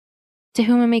To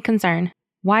whom it may concern,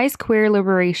 why is queer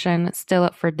liberation still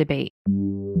up for debate?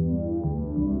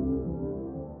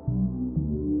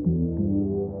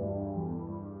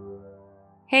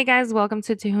 Hey guys, welcome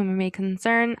to Whom It May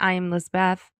Concern. I am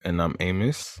Lisbeth. And I'm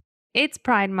Amos. It's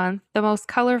Pride Month, the most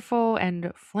colorful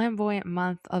and flamboyant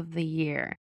month of the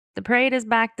year. The parade is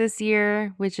back this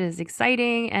year, which is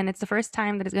exciting, and it's the first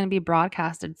time that it's going to be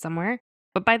broadcasted somewhere.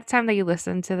 But by the time that you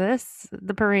listen to this,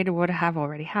 the parade would have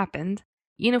already happened.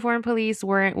 Uniformed police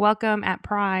weren't welcome at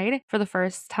Pride for the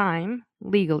first time,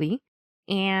 legally,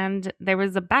 and there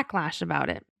was a backlash about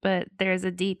it. But there's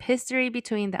a deep history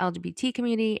between the LGBT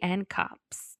community and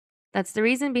cops. That's the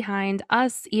reason behind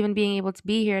us even being able to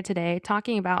be here today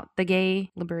talking about the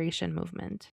gay liberation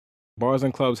movement. Bars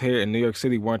and clubs here in New York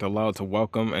City weren't allowed to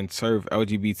welcome and serve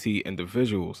LGBT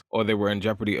individuals, or they were in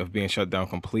jeopardy of being shut down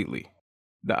completely.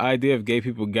 The idea of gay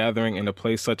people gathering in a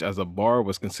place such as a bar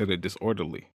was considered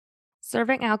disorderly.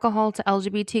 Serving alcohol to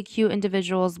LGBTQ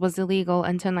individuals was illegal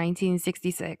until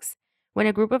 1966, when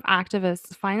a group of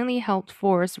activists finally helped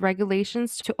force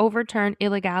regulations to overturn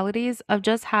illegalities of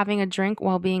just having a drink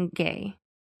while being gay.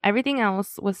 Everything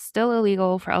else was still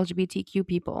illegal for LGBTQ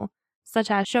people,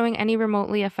 such as showing any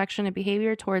remotely affectionate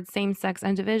behavior towards same-sex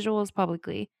individuals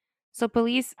publicly. So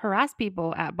police harass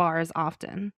people at bars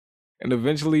often. And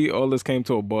eventually, all this came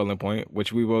to a boiling point,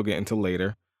 which we will get into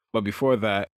later. But before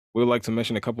that, we would like to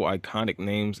mention a couple iconic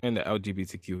names in the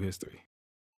LGBTQ history.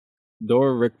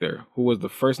 Dora Richter, who was the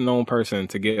first known person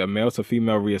to get a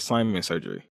male-to-female reassignment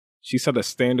surgery. She set a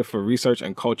standard for research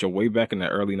and culture way back in the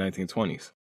early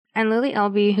 1920s. And Lily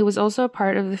Elby, who was also a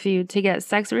part of the feud to get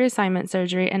sex reassignment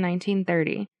surgery in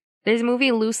 1930. There's a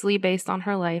movie loosely based on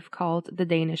her life called The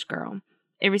Danish Girl.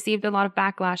 It received a lot of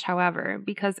backlash, however,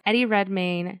 because Eddie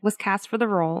Redmayne was cast for the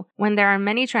role when there are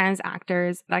many trans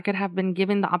actors that could have been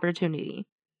given the opportunity.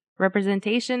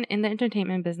 Representation in the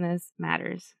entertainment business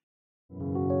matters.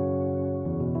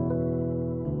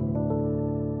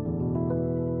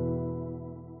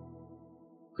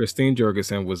 Christine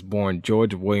Jorgensen was born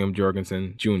George William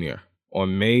Jorgensen Jr.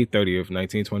 on May 30th,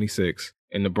 1926,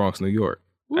 in the Bronx, New York.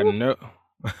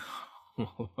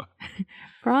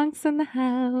 Bronx in the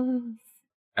house.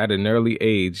 At an early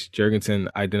age, Jorgensen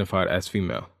identified as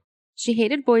female. She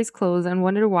hated boys' clothes and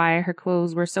wondered why her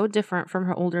clothes were so different from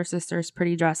her older sister's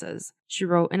pretty dresses, she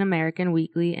wrote in American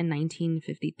Weekly in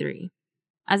 1953.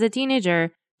 As a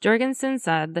teenager, Jorgensen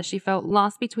said that she felt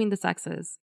lost between the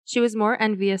sexes. She was more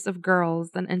envious of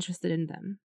girls than interested in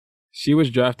them. She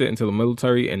was drafted into the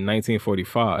military in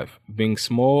 1945. Being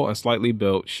small and slightly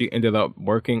built, she ended up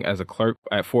working as a clerk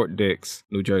at Fort Dix,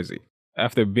 New Jersey.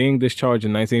 After being discharged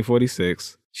in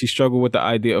 1946, she struggled with the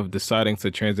idea of deciding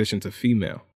to transition to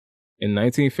female. In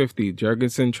 1950,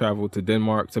 Jorgensen traveled to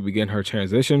Denmark to begin her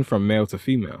transition from male to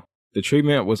female. The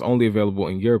treatment was only available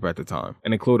in Europe at the time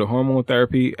and included hormone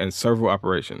therapy and several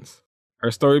operations.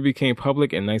 Her story became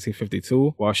public in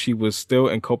 1952 while she was still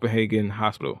in Copenhagen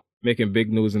Hospital, making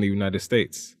big news in the United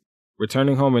States.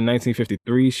 Returning home in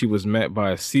 1953, she was met by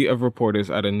a sea of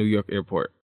reporters at a New York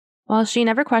airport. While she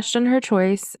never questioned her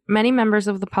choice, many members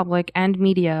of the public and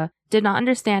media did not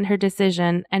understand her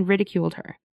decision and ridiculed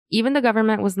her. Even the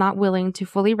government was not willing to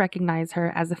fully recognize her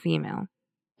as a female.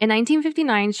 In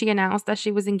 1959, she announced that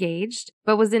she was engaged,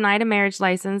 but was denied a marriage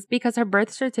license because her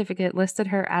birth certificate listed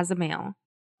her as a male.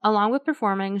 Along with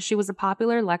performing, she was a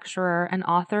popular lecturer and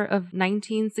author of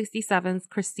 1967's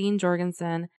Christine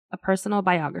Jorgensen, A Personal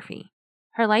Biography.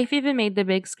 Her life even made the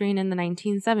big screen in the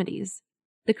 1970s.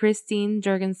 The Christine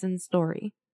Jorgensen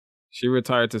Story. She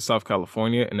retired to South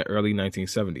California in the early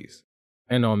 1970s.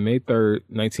 And on May 3,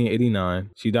 1989,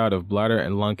 she died of bladder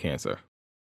and lung cancer.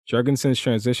 Jorgensen's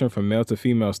transition from male to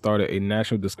female started a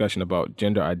national discussion about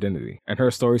gender identity, and her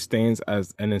story stands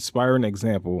as an inspiring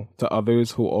example to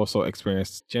others who also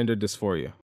experienced gender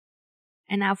dysphoria.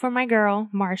 And now for my girl,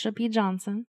 Marsha P.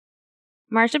 Johnson.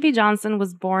 Marsha P. Johnson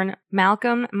was born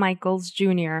Malcolm Michaels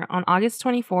Jr. on August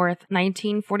 24,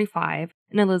 1945,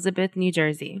 in Elizabeth, New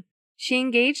Jersey. She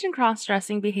engaged in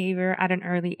cross-dressing behavior at an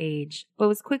early age, but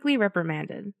was quickly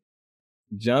reprimanded.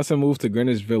 Johnson moved to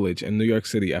Greenwich Village in New York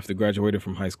City after graduating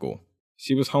from high school.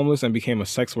 She was homeless and became a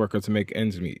sex worker to make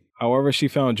ends meet. However, she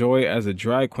found joy as a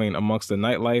drag queen amongst the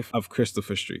nightlife of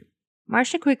Christopher Street.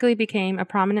 Marsha quickly became a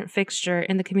prominent fixture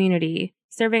in the community,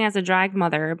 serving as a drag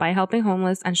mother by helping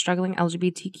homeless and struggling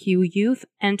LGBTQ youth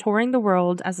and touring the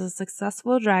world as a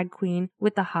successful drag queen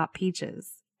with the hot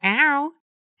peaches. Ow!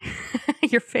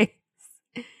 Your face.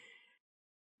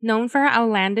 Known for her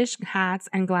outlandish hats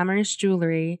and glamorous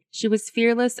jewelry, she was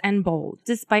fearless and bold,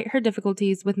 despite her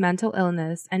difficulties with mental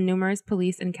illness and numerous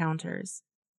police encounters.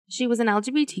 She was an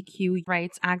LGBTQ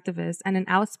rights activist and an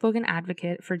outspoken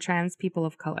advocate for trans people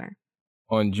of color.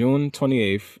 On June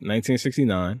 28,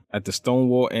 1969, at the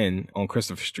Stonewall Inn on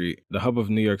Christopher Street, the hub of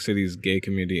New York City's gay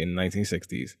community in the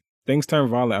 1960s, things turned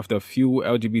violent after a few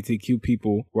LGBTQ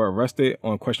people were arrested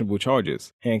on questionable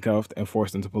charges, handcuffed, and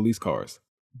forced into police cars.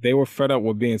 They were fed up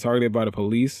with being targeted by the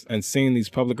police, and seeing these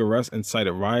public arrests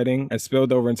incited rioting and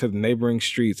spilled over into the neighboring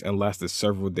streets and lasted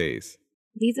several days.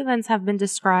 These events have been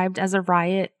described as a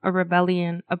riot, a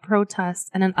rebellion, a protest,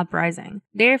 and an uprising.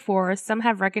 Therefore, some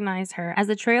have recognized her as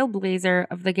the trailblazer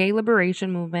of the gay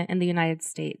liberation movement in the United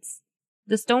States.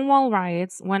 The Stonewall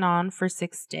riots went on for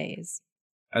 6 days.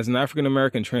 As an African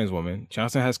American trans woman,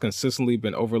 Johnson has consistently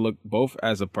been overlooked both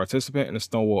as a participant in the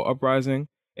Stonewall uprising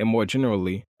and more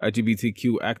generally,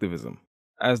 LGBTQ activism.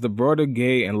 As the broader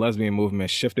gay and lesbian movement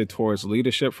shifted towards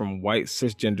leadership from white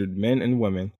cisgendered men and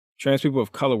women, trans people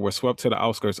of color were swept to the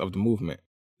outskirts of the movement.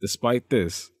 Despite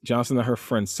this, Johnson and her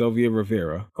friend Sylvia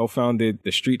Rivera co-founded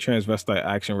the Street Transvestite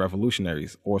Action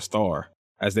Revolutionaries, or STAR,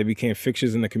 as they became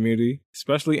fixtures in the community,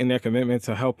 especially in their commitment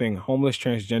to helping homeless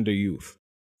transgender youth.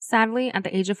 Sadly, at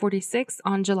the age of 46,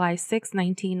 on July 6,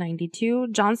 1992,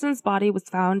 Johnson's body was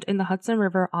found in the Hudson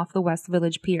River off the West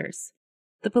Village Piers.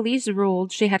 The police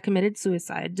ruled she had committed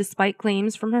suicide, despite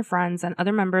claims from her friends and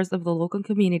other members of the local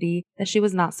community that she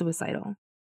was not suicidal.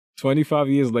 25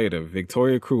 years later,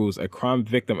 Victoria Cruz, a crime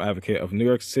victim advocate of New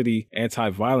York City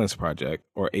Anti-Violence Project,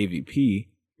 or AVP,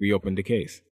 reopened the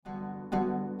case.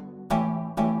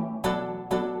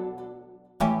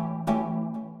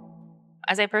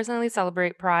 As I personally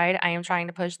celebrate Pride, I am trying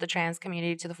to push the trans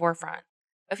community to the forefront.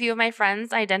 A few of my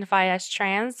friends identify as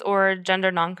trans or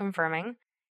gender nonconfirming,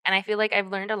 and I feel like I've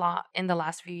learned a lot in the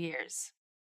last few years.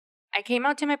 I came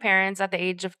out to my parents at the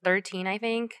age of 13, I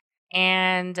think,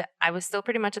 and I was still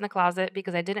pretty much in the closet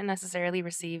because I didn't necessarily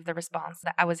receive the response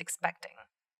that I was expecting.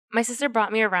 My sister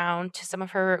brought me around to some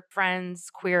of her friends'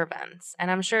 queer events,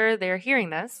 and I'm sure they're hearing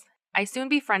this. I soon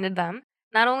befriended them.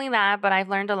 Not only that, but I've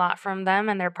learned a lot from them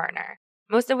and their partner.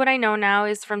 Most of what I know now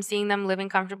is from seeing them living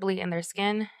comfortably in their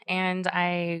skin, and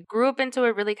I grew up into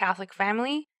a really Catholic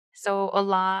family, so a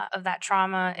lot of that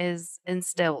trauma is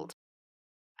instilled.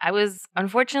 I was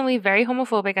unfortunately very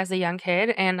homophobic as a young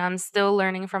kid, and I'm still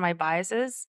learning from my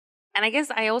biases. And I guess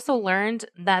I also learned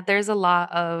that there's a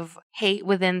lot of hate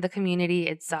within the community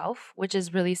itself, which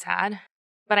is really sad.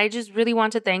 But I just really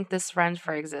want to thank this friend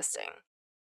for existing.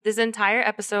 This entire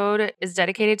episode is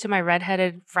dedicated to my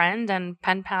redheaded friend and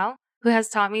pen pal, who has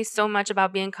taught me so much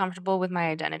about being comfortable with my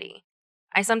identity.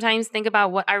 I sometimes think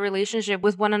about what our relationship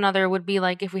with one another would be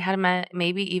like if we had met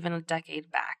maybe even a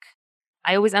decade back.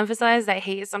 I always emphasize that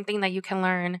hate is something that you can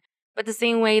learn, but the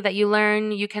same way that you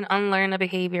learn, you can unlearn a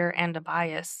behavior and a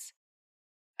bias.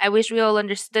 I wish we all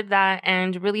understood that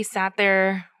and really sat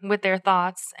there with their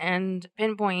thoughts and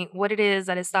pinpoint what it is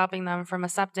that is stopping them from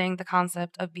accepting the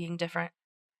concept of being different.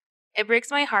 It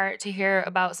breaks my heart to hear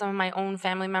about some of my own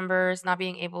family members not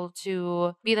being able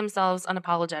to be themselves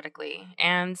unapologetically,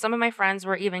 and some of my friends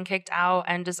were even kicked out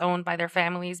and disowned by their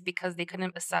families because they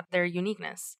couldn't accept their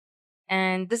uniqueness.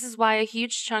 And this is why a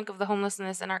huge chunk of the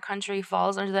homelessness in our country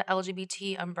falls under the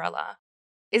LGBT umbrella.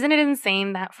 Isn't it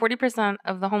insane that 40%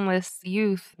 of the homeless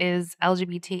youth is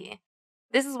LGBT?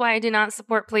 This is why I do not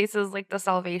support places like the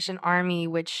Salvation Army,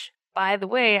 which, by the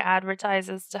way,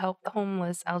 advertises to help the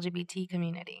homeless LGBT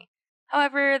community.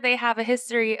 However, they have a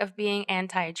history of being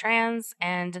anti-trans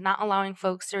and not allowing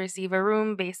folks to receive a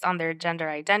room based on their gender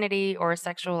identity or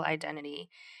sexual identity,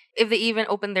 if they even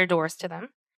open their doors to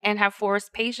them, and have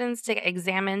forced patients to get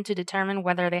examined to determine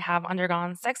whether they have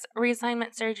undergone sex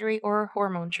reassignment surgery or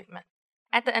hormone treatment.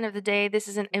 At the end of the day, this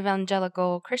is an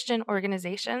evangelical Christian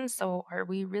organization, so are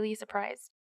we really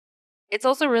surprised? It's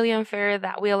also really unfair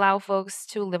that we allow folks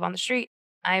to live on the street.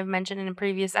 I've mentioned in a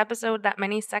previous episode that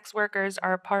many sex workers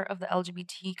are a part of the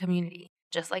LGBT community,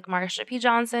 just like Marsha P.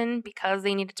 Johnson, because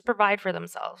they needed to provide for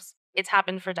themselves. It's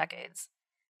happened for decades.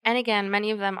 And again, many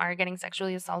of them are getting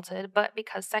sexually assaulted, but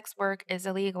because sex work is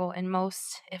illegal in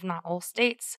most, if not all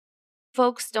states,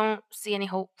 folks don't see any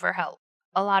hope for help.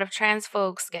 A lot of trans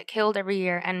folks get killed every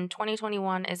year, and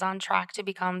 2021 is on track to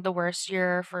become the worst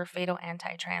year for fatal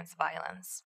anti-trans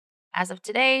violence. As of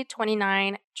today,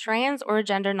 29 trans or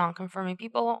gender nonconforming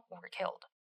people were killed.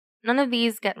 None of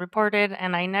these get reported,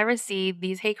 and I never see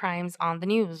these hate crimes on the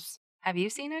news. Have you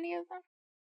seen any of them?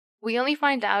 We only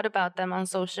find out about them on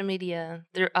social media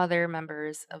through other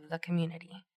members of the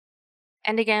community.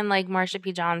 And again, like Marsha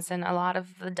P. Johnson, a lot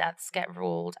of the deaths get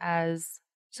ruled as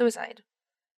suicide.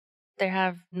 There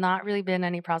have not really been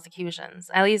any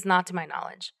prosecutions, at least not to my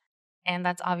knowledge, and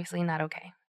that's obviously not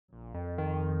okay.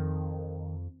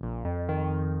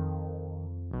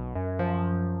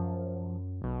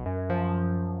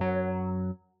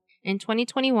 In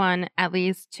 2021, at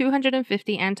least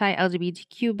 250 anti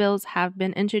LGBTQ bills have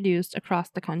been introduced across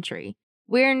the country.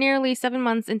 We're nearly 7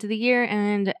 months into the year,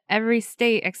 and every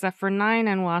state except for 9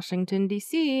 and Washington,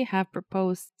 D.C., have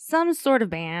proposed some sort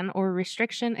of ban or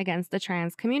restriction against the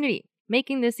trans community,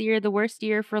 making this year the worst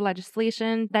year for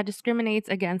legislation that discriminates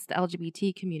against the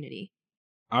LGBT community.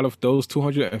 Out of those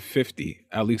 250,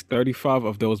 at least 35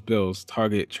 of those bills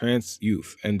target trans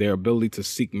youth and their ability to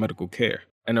seek medical care,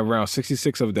 and around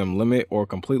 66 of them limit or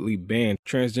completely ban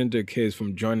transgender kids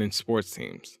from joining sports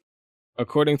teams.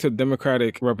 According to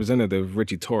Democratic Representative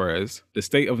Richie Torres, the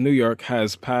state of New York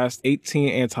has passed 18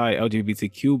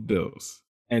 anti-LGBTQ bills,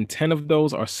 and 10 of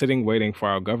those are sitting waiting for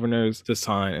our governors to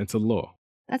sign into law.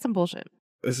 That's some bullshit.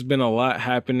 There's been a lot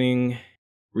happening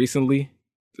recently.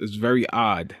 It's very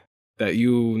odd that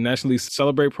you nationally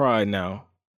celebrate Pride now.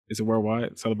 Is it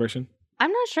worldwide celebration?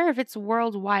 I'm not sure if it's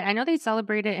worldwide. I know they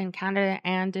celebrate it in Canada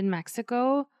and in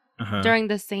Mexico during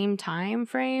the same time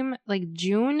frame, like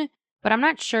June, but I'm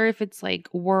not sure if it's like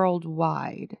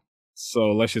worldwide.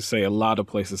 So let's just say a lot of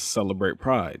places celebrate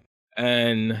Pride.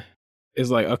 And it's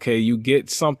like, okay, you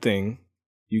get something,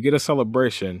 you get a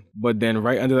celebration, but then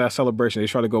right under that celebration, they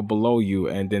try to go below you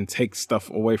and then take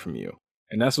stuff away from you.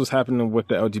 And that's what's happening with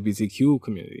the LGBTQ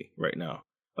community right now.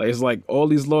 Like, it's like all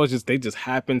these laws they just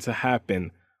happen to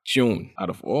happen June out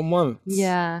of all months.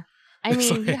 Yeah. I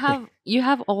It's mean, like- you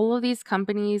have all of these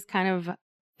companies kind of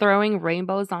throwing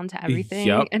rainbows onto everything,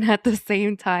 Yup. and at the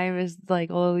same time is like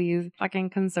all of these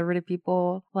fucking conservative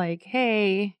people like,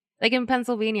 hey, like in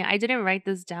Pennsylvania, I didn't write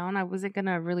this down. I wasn't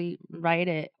gonna really write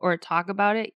it or talk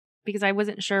about it because I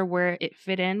wasn't sure where it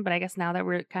fit in, but I guess now that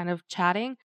we're kind of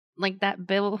chatting, like that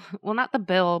bill, well, not the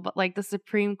bill, but like the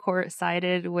Supreme Court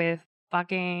sided with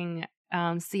fucking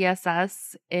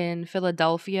CSS in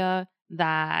Philadelphia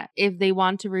that if they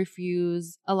want to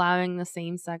refuse allowing the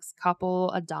same sex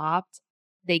couple adopt,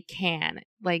 they can.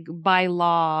 Like by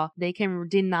law, they can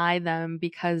deny them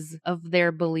because of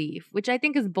their belief, which I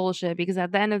think is bullshit because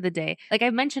at the end of the day, like I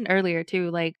mentioned earlier too,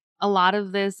 like a lot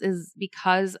of this is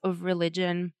because of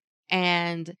religion.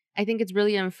 And I think it's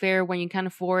really unfair when you kind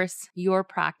of force your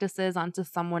practices onto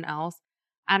someone else.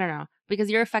 I don't know, because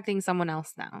you're affecting someone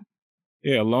else now.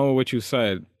 Yeah, along with what you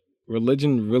said,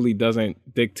 religion really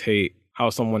doesn't dictate how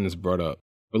someone is brought up.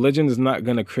 Religion is not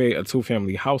going to create a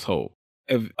two-family household.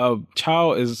 If a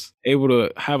child is able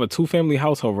to have a two-family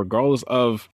household, regardless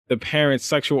of the parent's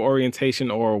sexual orientation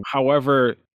or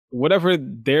however, whatever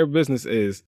their business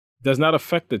is, does not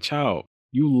affect the child.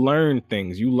 You learn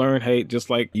things. You learn hate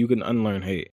just like you can unlearn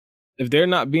hate. If they're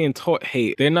not being taught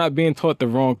hate, they're not being taught the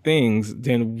wrong things,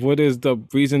 then what is the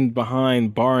reason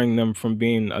behind barring them from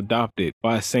being adopted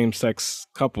by same-sex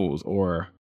couples or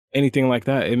anything like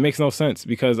that? It makes no sense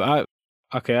because I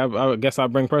guess I'll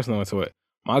bring personal into it.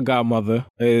 My godmother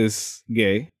is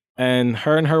gay, and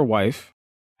her wife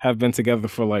have been together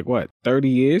for like, 30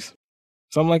 years?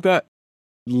 Something like that.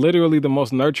 Literally one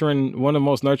of the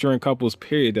most nurturing couples,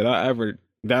 period,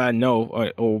 that I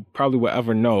know or probably will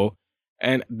ever know.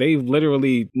 And they've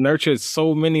literally nurtured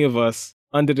so many of us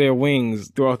under their wings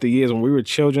throughout the years when we were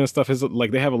children and stuff. It's like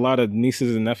they have a lot of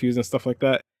nieces and nephews and stuff like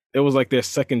that. It was like their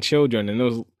second children, and it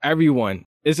was everyone.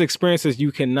 It's experiences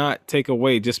you cannot take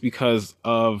away just because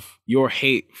of your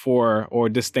hate for or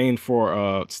disdain for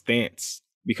a stance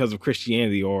because of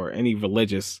Christianity or any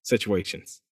religious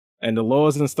situations. And the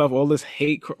laws and stuff, all this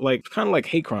hate, like kind of like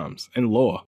hate crimes in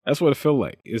law. That's what it feels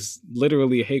like. It's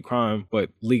literally a hate crime, but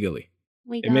legally.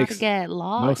 We It gotta makes get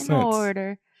law no in sense.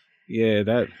 order. Yeah,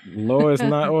 that law is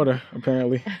not order,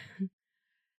 apparently.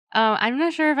 I'm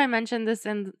not sure if I mentioned this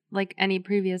in like any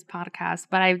previous podcast,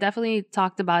 but I've definitely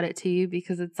talked about it to you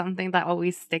because it's something that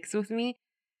always sticks with me.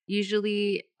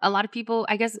 Usually, a lot of people,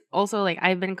 I guess, also like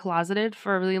I've been closeted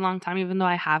for a really long time, even though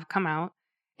I have come out.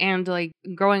 And like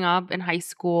growing up in high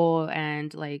school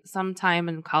and like sometime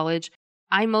in college,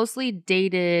 I mostly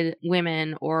dated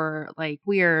women or like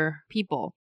queer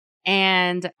people.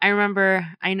 And I remember,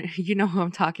 you know who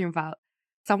I'm talking about,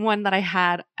 someone that I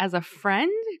had as a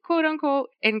friend, quote unquote,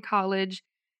 in college.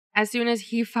 As soon as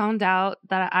he found out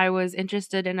that I was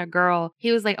interested in a girl,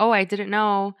 he was like, "Oh, I didn't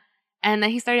know." And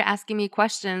then he started asking me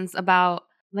questions about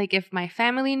like if my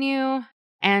family knew.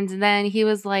 And then he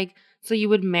was like, "So you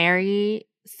would marry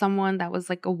someone that was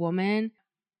like a woman?"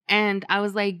 And I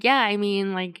was like, "Yeah, I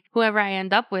mean, like whoever I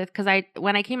end up with." Because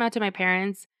when I came out to my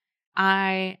parents,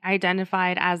 I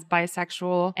identified as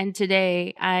bisexual, and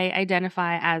today I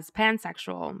identify as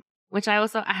pansexual, which I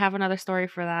have another story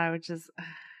for that, which is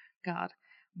God.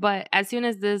 But as soon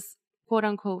as this quote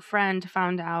unquote friend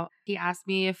found out, he asked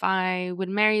me if I would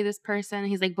marry this person.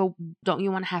 He's like, "But don't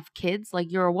you want to have kids? Like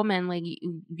you're a woman, like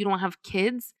you don't have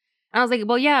kids?" And I was like,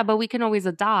 well, yeah, but we can always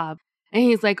adopt. And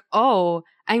he's like, oh,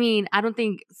 I mean, I don't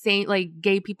think saying like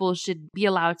gay people should be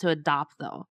allowed to adopt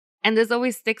though. And this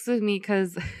always sticks with me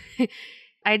because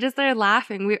I just started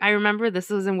laughing. I remember this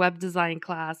was in web design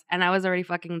class and I was already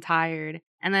fucking tired.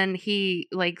 And then he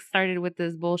like started with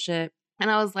this bullshit. And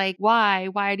I was like, why?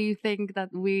 Why do you think that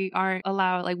we aren't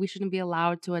allowed, like, we shouldn't be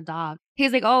allowed to adopt?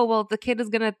 He's like, oh, well, the kid is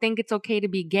going to think it's okay to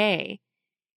be gay.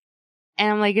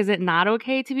 And I'm like, "Is it not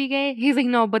okay to be gay?" He's like,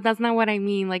 "No, but that's not what I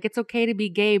mean. Like, it's okay to be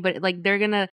gay, but, like, they're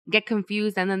gonna get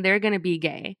confused and then they're gonna be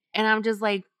gay." And I'm just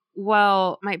like,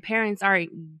 "Well, my parents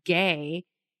aren't gay,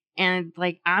 and,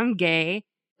 like, I'm gay.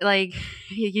 Like,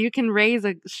 you can raise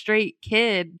a straight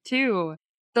kid too."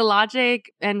 The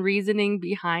logic and reasoning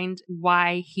behind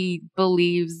why he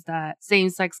believes that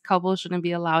same-sex couples shouldn't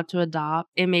be allowed to adopt,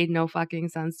 it made no fucking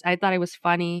sense. I thought it was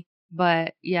funny,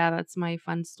 but yeah, that's my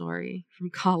fun story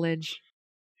from college.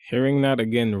 Hearing that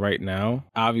again right now,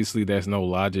 obviously there's no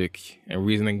logic and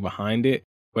reasoning behind it,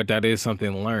 but that is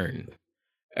something learned.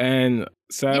 And Yeah,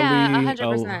 sadly,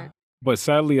 100%. but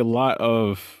sadly, a lot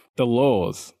of the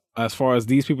laws, as far as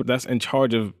these people that's in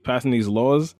charge of passing these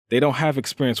laws, they don't have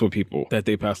experience with people that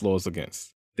they pass laws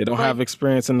against. They don't But have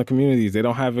experience in the communities. They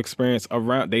don't have experience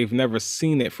around. They've never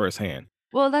seen it firsthand.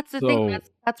 well, that's the thing. So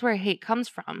That's where hate comes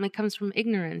from. It comes from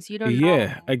ignorance. You don't yeah,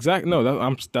 know. exactly. No,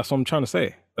 that's what I'm trying to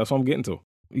say. That's what I'm getting to.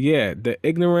 Yeah, the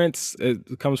ignorance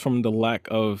comes from the lack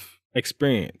of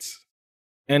experience.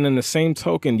 And in the same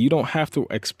token, you don't have to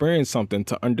experience something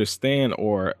to understand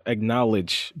or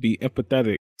acknowledge, be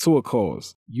empathetic to a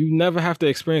cause. You never have to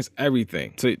experience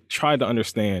everything to try to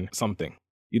understand something.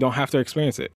 You don't have to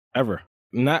experience it ever.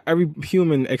 Not every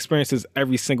human experiences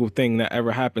every single thing that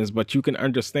ever happens, but you can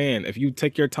understand if you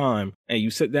take your time and you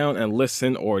sit down and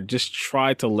listen or just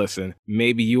try to listen,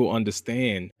 maybe you'll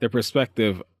understand the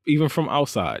perspective even from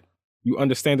outside. You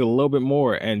understand it a little bit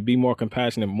more and be more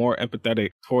compassionate, more empathetic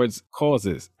towards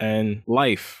causes and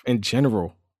life in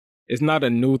general. It's not a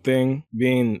new thing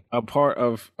being a part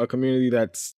of a community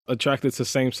that's attracted to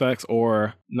same sex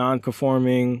or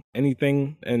non-conforming,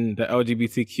 anything in the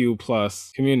LGBTQ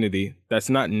plus community. That's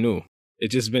not new.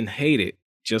 It's just been hated,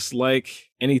 just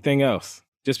like anything else.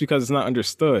 Just because it's not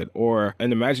understood or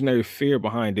an imaginary fear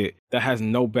behind it that has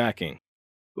no backing.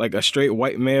 Like a straight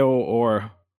white male,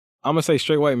 or I'm gonna say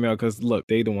straight white male because look,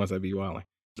 they the ones that be wilding.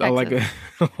 I like Texas.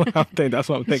 it. I think that's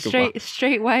what I'm thinking about.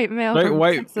 Straight white male Straight from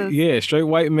white, Texas. yeah, straight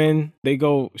white men, they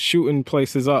go shooting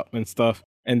places up and stuff,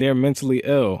 and they're mentally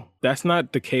ill. That's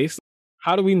not the case.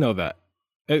 How do we know that?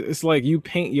 It's like you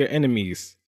paint your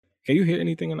enemies. Can you hear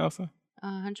anything in outside?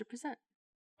 100%.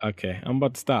 Okay, I'm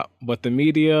about to stop. But the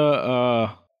media,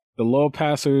 the law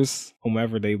passers,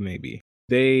 whomever they may be,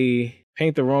 they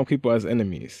paint the wrong people as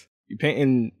enemies. You're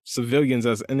painting civilians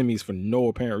as enemies for no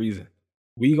apparent reason.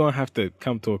 We gonna have to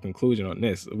come to a conclusion on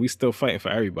this. We still fighting for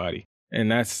everybody.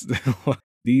 And that's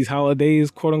these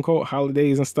holidays, quote unquote,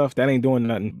 holidays and stuff, that ain't doing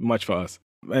nothing much for us.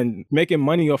 And making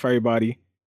money off everybody.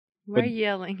 Why are But you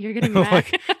yelling? You're getting mad.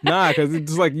 like, nah, because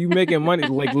it's like you making money,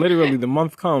 like literally the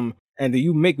month come and then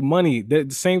you make money. The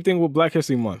same thing with Black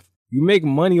History Month. You make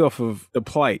money off of the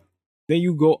plight. Then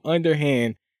you go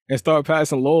underhand and start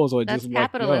passing laws or That's just like, yo.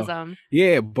 capitalism.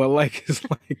 Yeah, but like, it's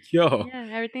like, yo. Yeah,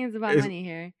 everything's about It's, money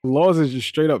here. laws is just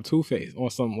straight up two-faced on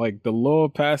some, like the law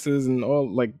passes and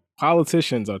all, like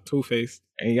politicians are two-faced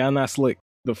and y'all not slick.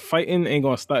 The fighting ain't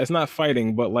gonna stop. It's not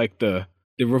fighting, but like the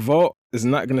revolt is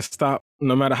not gonna stop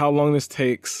no matter how long this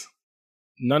takes.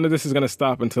 None of this is gonna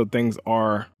stop until things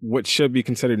are what should be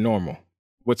considered normal,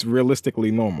 what's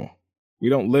realistically normal. We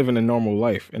don't live in a normal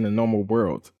life, in a normal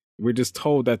world. We're just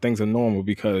told that things are normal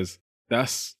because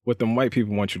that's what the white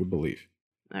people want you to believe.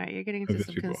 All right, you're getting into Convince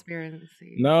some people.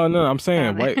 conspiracy. No, I'm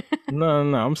saying Sounding. white. No,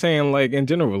 I'm saying like in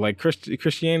general, like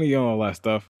Christianity and all that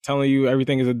stuff, telling you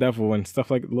everything is a devil and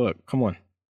stuff like. Look, come on.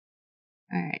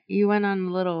 All right, you went on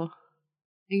a little,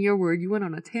 in your word, you went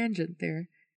on a tangent there.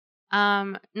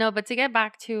 No, but to get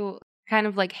back to kind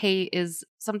of like hate is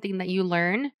something that you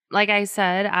learn. Like I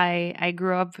said, I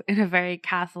grew up in a very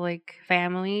Catholic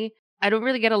family. I don't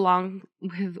really get along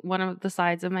with one of the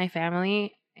sides of my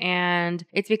family, and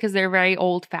it's because they're very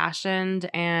old fashioned.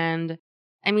 And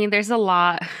I mean, there's a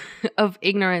lot of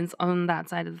ignorance on that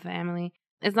side of the family.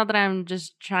 It's not that I'm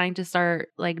just trying to start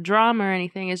like drama or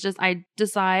anything. It's just I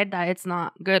decide that it's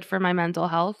not good for my mental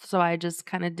health. So I just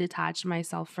kind of detach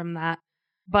myself from that.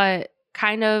 But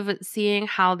kind of seeing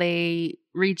how they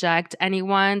reject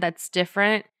anyone that's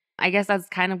different, I guess that's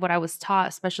kind of what I was taught,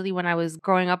 especially when I was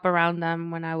growing up around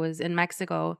them when I was in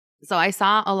Mexico. So I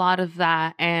saw a lot of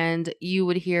that, and you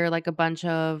would hear like a bunch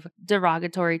of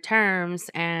derogatory terms.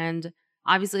 And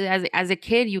Obviously, as a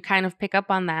kid, you kind of pick up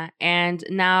on that. And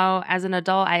now as an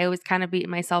adult, I always kind of beat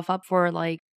myself up for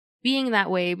like being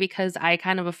that way because I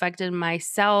kind of affected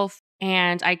myself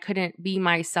and I couldn't be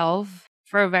myself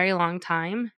for a very long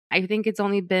time. I think it's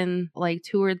only been like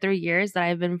 2 or 3 years that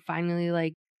I've been finally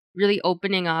like really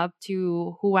opening up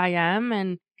to who I am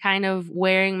and kind of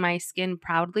wearing my skin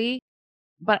proudly.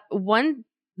 But one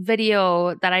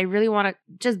video that I really want to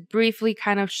just briefly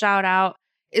kind of shout out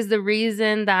is the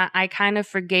reason that I kind of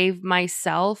forgave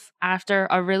myself after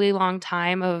a really long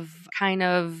time of kind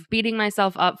of beating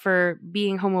myself up for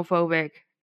being homophobic.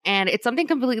 And it's something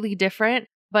completely different,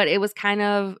 but it was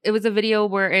a video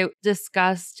where it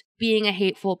discussed being a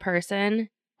hateful person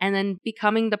and then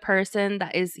becoming the person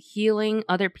that is healing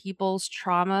other people's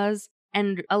traumas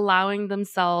and allowing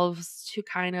themselves to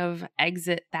kind of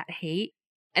exit that hate,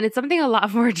 and it's something a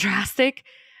lot more drastic.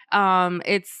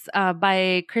 It's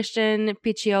by Christian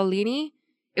Picciolini.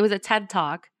 It was a TED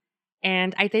Talk,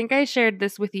 and I think I shared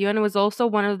this with you. And it was also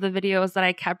one of the videos that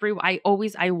I kept.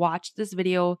 I watched this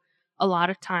video a lot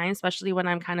of times, especially when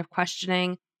I'm kind of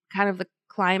questioning kind of the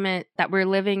climate that we're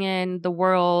living in, the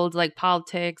world, like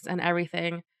politics and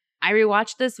everything. I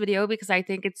rewatched this video because I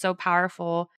think it's so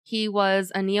powerful. He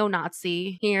was a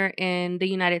neo-Nazi here in the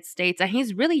United States, and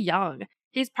he's really young.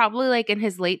 He's probably like in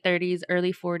his late 30s,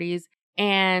 early 40s.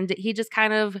 And he just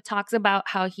kind of talks about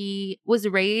how he was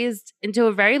raised into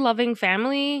a very loving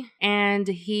family and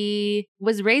he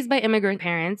was raised by immigrant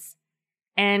parents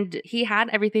and he had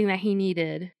everything that he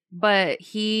needed, but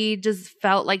he just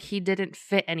felt like he didn't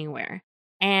fit anywhere.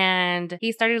 And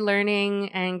he started learning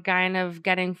and kind of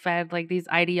getting fed like these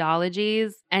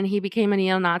ideologies, and he became a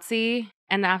neo Nazi.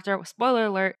 And after, spoiler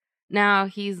alert, now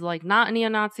he's like not a neo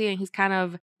Nazi and he's kind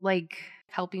of like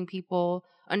helping people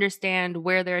understand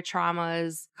where their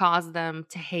traumas cause them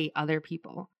to hate other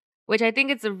people, which I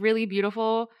think it's a really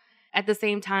beautiful. At the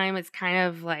same time, it's kind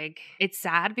of like it's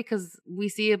sad because we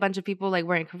see a bunch of people like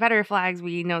wearing Confederate flags.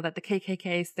 We know that the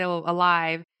KKK is still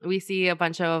alive. We see a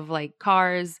bunch of like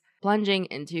cars plunging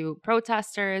into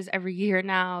protesters every year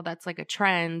now. That's like a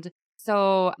trend.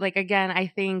 So, like, again, I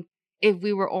think if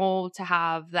we were all to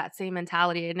have that same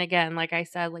mentality, and again, like I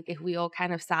said, like if we all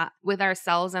kind of sat with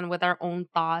ourselves and with our own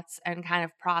thoughts and kind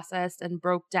of processed and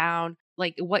broke down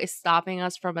like what is stopping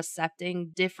us from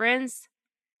accepting difference,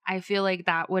 I feel like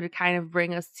that would kind of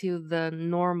bring us to the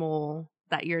normal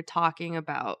that you're talking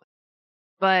about.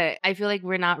 But I feel like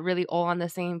we're not really all on the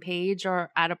same page or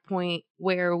at a point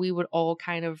where we would all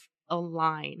kind of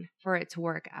align for it to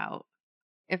work out,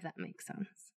 if that makes sense.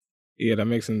 Yeah, that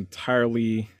makes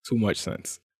entirely too much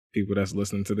sense. People that's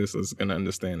listening to this is gonna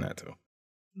understand that too.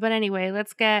 But anyway,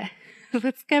 let's get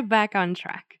let's get back on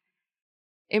track.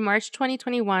 In March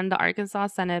 2021, the Arkansas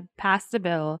Senate passed a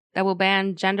bill that will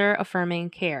ban gender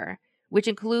affirming care, which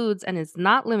includes and is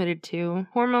not limited to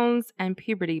hormones and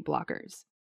puberty blockers.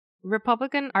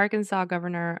 Republican Arkansas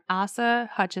Governor Asa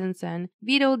Hutchinson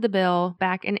vetoed the bill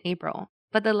back in April,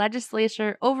 but the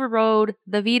legislature overrode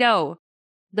the veto.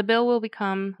 The bill will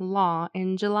become law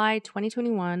in July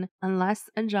 2021 unless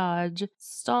a judge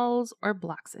stalls or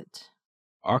blocks it.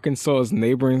 Arkansas's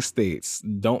neighboring states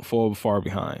don't fall far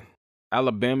behind.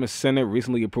 Alabama's Senate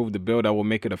recently approved a bill that will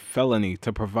make it a felony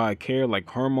to provide care like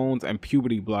hormones and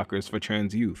puberty blockers for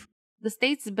trans youth. The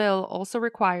state's bill also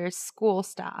requires school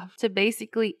staff to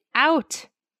basically out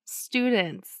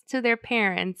students to their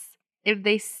parents if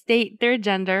they state their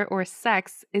gender or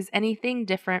sex is anything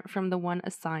different from the one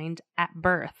assigned at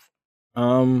birth.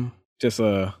 Just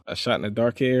a shot in the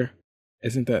dark here.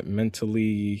 Isn't that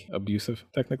mentally abusive,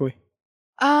 technically?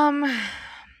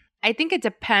 I think it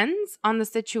depends on the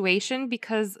situation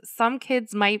because some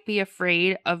kids might be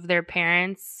afraid of their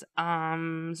parents'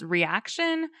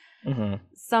 reaction. Mm-hmm.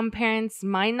 Some parents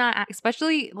might not,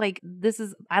 especially like this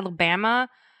is Alabama.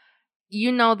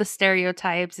 You know the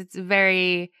stereotypes. It's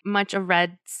very much a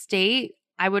red state.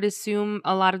 I would assume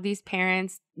a lot of these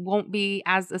parents won't be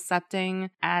as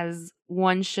accepting as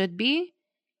one should be.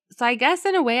 So I guess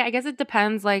in a way, I guess it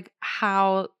depends like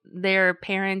how their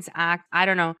parents act. I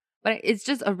don't know. But it's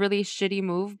just a really shitty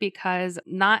move because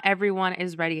not everyone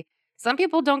is ready. Some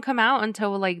people don't come out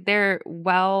until like they're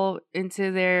well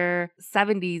into their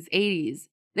 70s, 80s.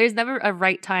 There's never a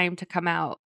right time to come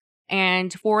out.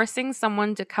 And forcing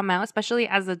someone to come out, especially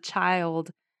as a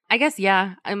child, I guess,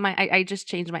 yeah, I just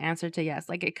changed my answer to yes.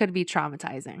 Like it could be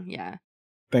traumatizing. Yeah.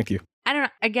 Thank you. I don't know.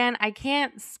 Again, I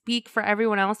can't speak for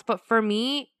everyone else, but for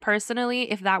me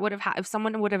personally, if that would have if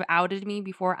someone would have outed me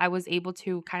before I was able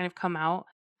to kind of come out,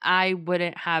 I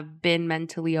wouldn't have been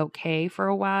mentally okay for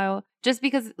a while. Just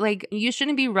because like you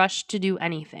shouldn't be rushed to do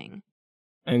anything.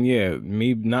 And yeah,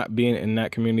 me not being in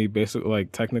that community, basically,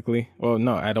 like technically, well,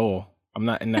 no, at all. I'm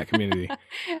not in that community.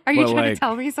 Are you But trying to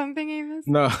tell like, me something, Amos?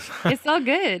 no, It's all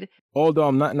good. although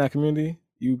I'm not in that community,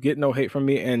 you get no hate from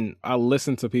me. And I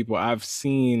listen to people. I've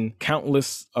seen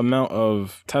countless amount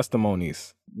of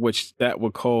testimonies, which that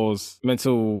would cause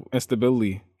mental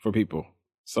instability for people.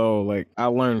 So like, I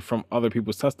learned from other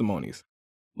people's testimonies.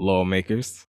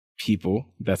 Lawmakers, people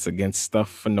that's against stuff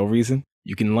for no reason.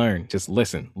 You can learn. Just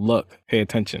listen, look, pay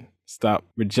attention. Stop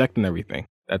rejecting everything.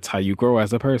 That's how you grow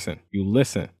as a person. You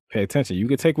listen, pay attention. You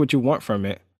can take what you want from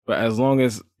it, but as long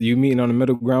as you meeting on the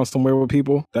middle ground somewhere with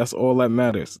people, that's all that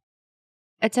matters.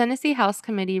 A Tennessee House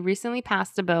committee recently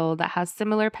passed a bill that has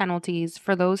similar penalties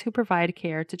for those who provide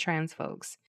care to trans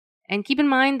folks. And keep in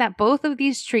mind that both of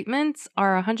these treatments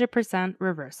are 100%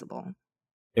 reversible.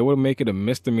 It would make it a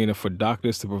misdemeanor for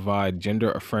doctors to provide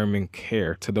gender-affirming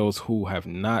care to those who have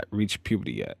not reached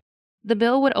puberty yet. The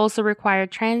bill would also require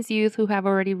trans youth who have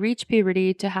already reached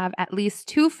puberty to have at least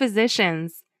 2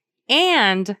 physicians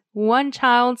and 1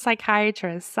 child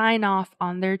psychiatrist sign off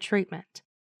on their treatment.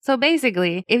 So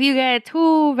basically, if you get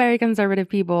 2 very conservative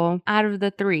people out of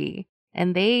the 3,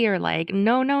 and they are like,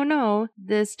 no, no, no,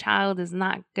 this child is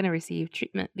not going to receive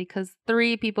treatment because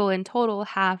 3 people in total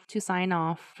have to sign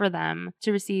off for them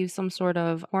to receive some sort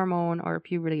of hormone or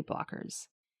puberty blockers.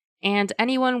 And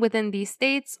anyone within these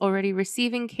states already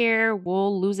receiving care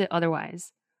will lose it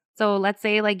otherwise. So let's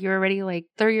say like you're already like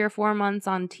 3 or 4 months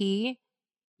on T,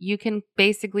 you can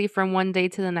basically from one day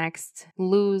to the next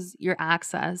lose your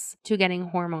access to getting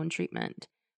hormone treatment.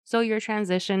 So your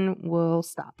transition will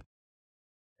stop.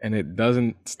 And it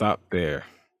doesn't stop there.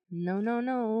 No, no,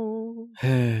 no.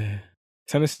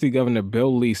 Tennessee Governor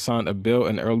Bill Lee signed a bill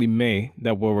in early May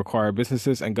that will require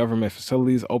businesses and government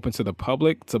facilities open to the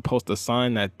public to post a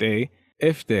sign that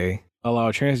if they allow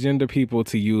transgender people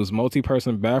to use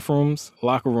multi-person bathrooms,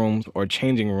 locker rooms, or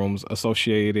changing rooms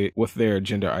associated with their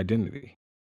gender identity.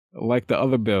 Like the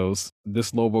other bills,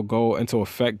 this law will go into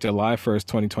effect July 1st,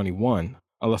 2021,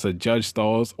 unless a judge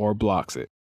stalls or blocks it.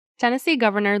 Tennessee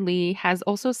Governor Lee has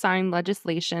also signed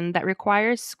legislation that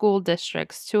requires school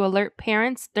districts to alert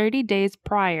parents 30 days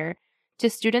prior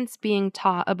to students being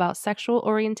taught about sexual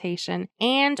orientation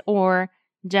and or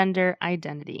gender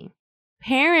identity.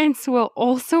 Parents will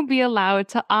also be allowed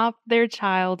to opt their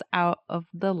child out of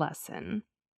the lesson.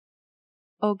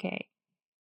 Okay.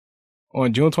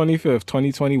 On June 25th,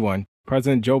 2021,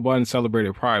 President Joe Biden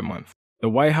celebrated Pride Month. The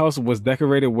White House was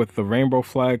decorated with the rainbow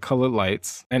flag colored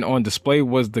lights, and on display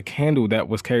was the candle that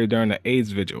was carried during the AIDS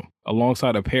vigil,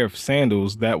 alongside a pair of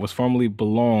sandals that was formerly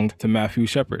belonged to Matthew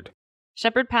Shepard.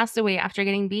 Shepard passed away after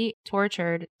getting beat,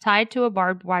 tortured, tied to a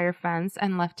barbed wire fence,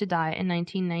 and left to die in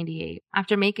 1998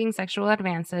 after making sexual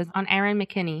advances on Aaron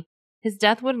McKinney. His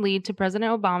death would lead to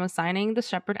President Obama signing the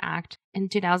Shepard Act in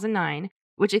 2009,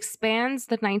 which expands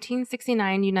the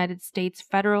 1969 United States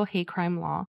federal hate crime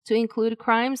law to include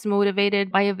crimes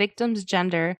motivated by a victim's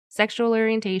gender, sexual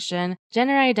orientation,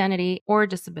 gender identity, or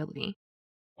disability.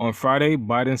 On Friday,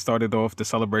 Biden started off the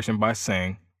celebration by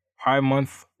saying, Pride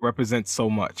Month represents so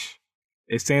much.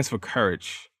 It stands for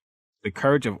courage, the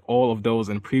courage of all of those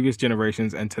in previous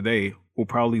generations and today who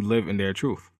proudly live in their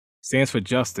truth. It stands for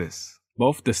justice,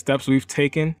 both the steps we've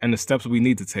taken and the steps we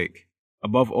need to take.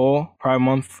 Above all, Pride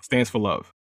Month stands for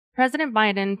love. President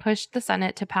Biden pushed the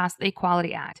Senate to pass the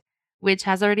Equality Act, which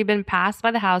has already been passed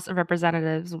by the House of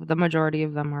Representatives. The majority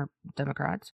of them are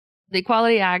Democrats. The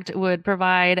Equality Act would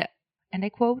provide, and I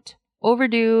quote,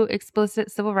 overdue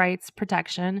explicit civil rights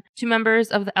protection to members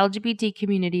of the LGBT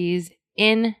communities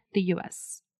in the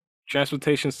U.S.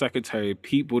 Transportation Secretary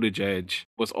Pete Buttigieg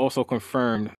was also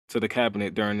confirmed to the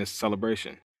cabinet during this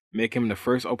celebration, making him the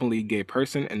first openly gay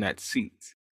person in that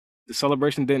seat. The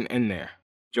celebration didn't end there.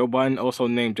 Joe Biden also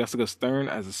named Jessica Stern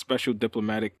as a special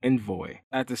diplomatic envoy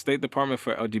at the State Department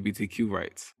for LGBTQ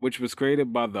rights, which was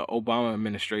created by the Obama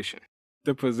administration.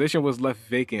 The position was left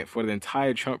vacant for the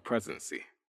entire Trump presidency.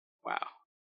 Wow.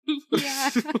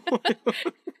 Yeah.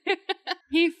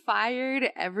 He fired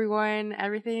everyone,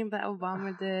 everything that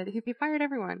Obama did. He fired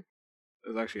everyone. It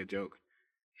was actually a joke.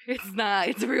 It's not,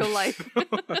 it's real life.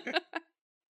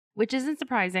 Which isn't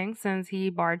surprising since he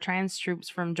barred trans troops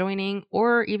from joining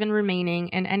or even remaining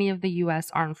in any of the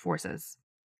U.S. armed forces.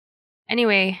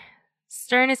 Anyway,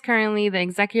 Stern is currently the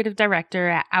executive director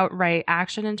at Outright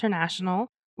Action International,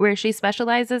 where she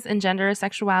specializes in gender,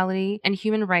 sexuality, and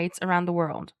human rights around the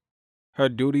world. Her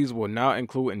duties will now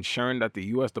include ensuring that the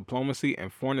U.S. diplomacy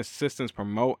and foreign assistance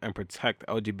promote and protect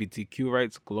LGBTQ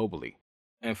rights globally.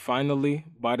 And finally,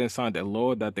 Biden signed a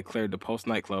law that declared the Post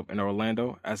nightclub in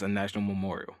Orlando as a national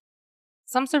memorial.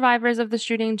 Some survivors of the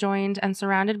shooting joined and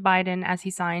surrounded Biden as he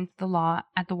signed the law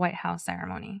at the White House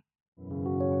ceremony.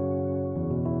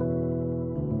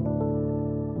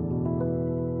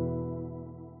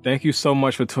 Thank you so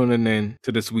much for tuning in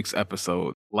to this week's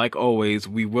episode. Like always,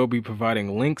 we will be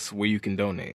providing links where you can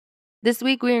donate. This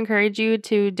week, we encourage you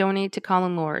to donate to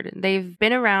Colin Lord. They've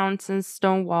been around since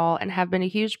Stonewall and have been a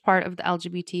huge part of the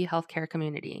LGBT healthcare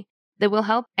community. They will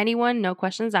help anyone, no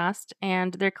questions asked,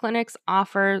 and their clinics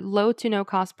offer low to no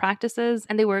cost practices,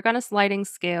 and they work on a sliding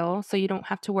scale, so you don't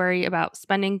have to worry about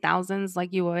spending thousands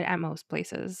like you would at most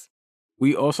places.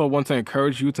 We also want to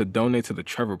encourage you to donate to the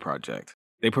Trevor Project.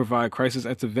 They provide crisis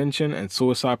intervention and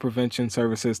suicide prevention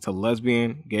services to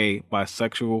lesbian, gay,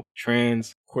 bisexual,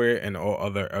 trans, queer, and all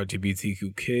other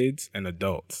LGBTQ kids and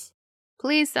adults.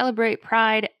 Please celebrate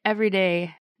Pride every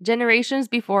day. Generations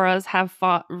before us have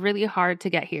fought really hard to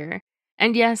get here.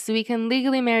 And yes, we can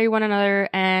legally marry one another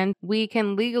and we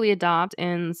can legally adopt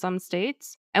in some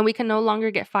states, and we can no longer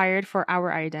get fired for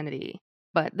our identity.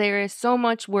 But there is so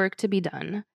much work to be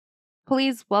done.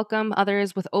 Please welcome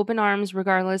others with open arms,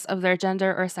 regardless of their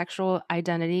gender or sexual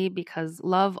identity, because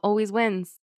love always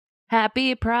wins.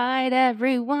 Happy Pride,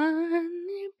 everyone.